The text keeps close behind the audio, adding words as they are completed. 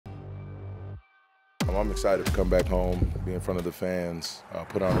I'm excited to come back home, be in front of the fans,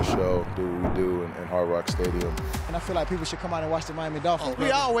 put on a show, do what we do in Hard Rock Stadium. And I feel like people should come out and watch the Miami Dolphins.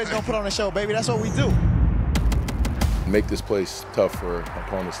 We always gonna put on a show, baby. That's what we do. Make this place tough for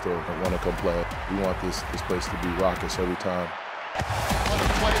opponents to want to come play. We want this place to be raucous every time. On a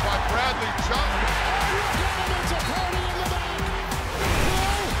play by Bradley Chubb. It's a party in the back.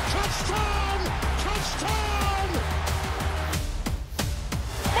 Touchdown! Touchdown!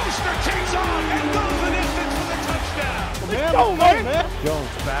 Booster takes off and goes the distance for the touchdown. Let's go, man.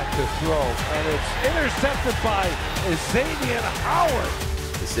 Jones back to throw, and it's intercepted by Xavier Howard.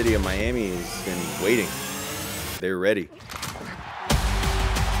 The city of Miami has been waiting. They're ready.